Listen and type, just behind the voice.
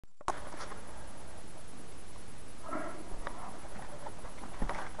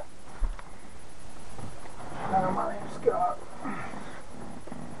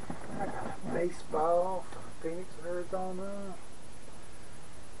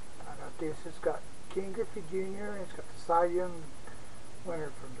this. It's got King Griffey Jr. and it's got the Cy Young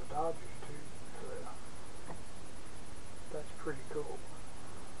winner from the Dodgers too. So that's pretty cool.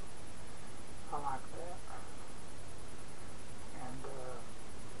 I like that. And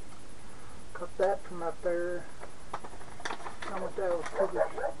cut that from up there. I went down to the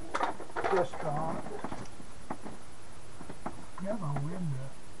restaurant. You have a window.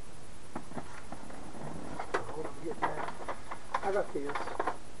 Hold on, getting that. I got this.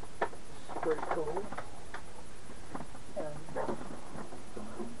 This is pretty cool. And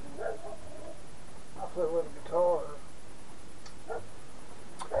I play with a guitar.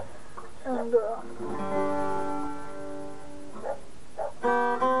 And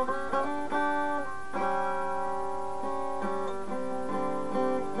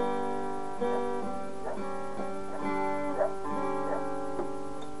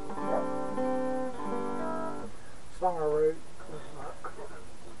song I wrote was like,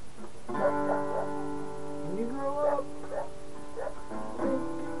 when you grow up,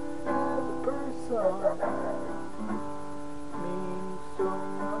 thinking as a person means so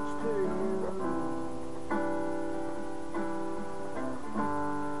much to you.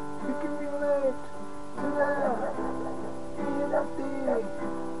 You can relate to that empty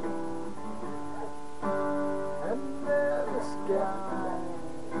and the sky.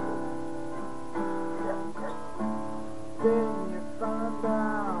 Then you find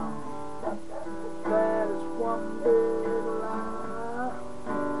out that it's one big lie.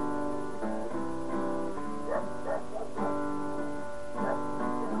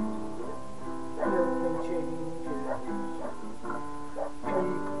 Everything changes,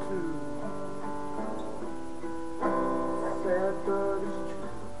 people too. Sad but it's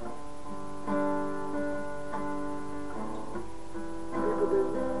true. People that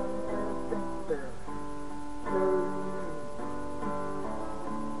really think they're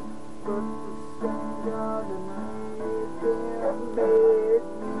but the same God that made them made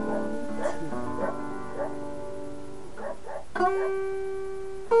me too.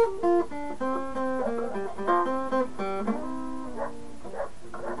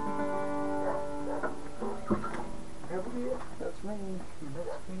 That's me.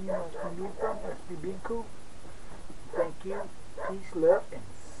 That's me. That's me being fun. That's me being cool. Thank you. Peace, love.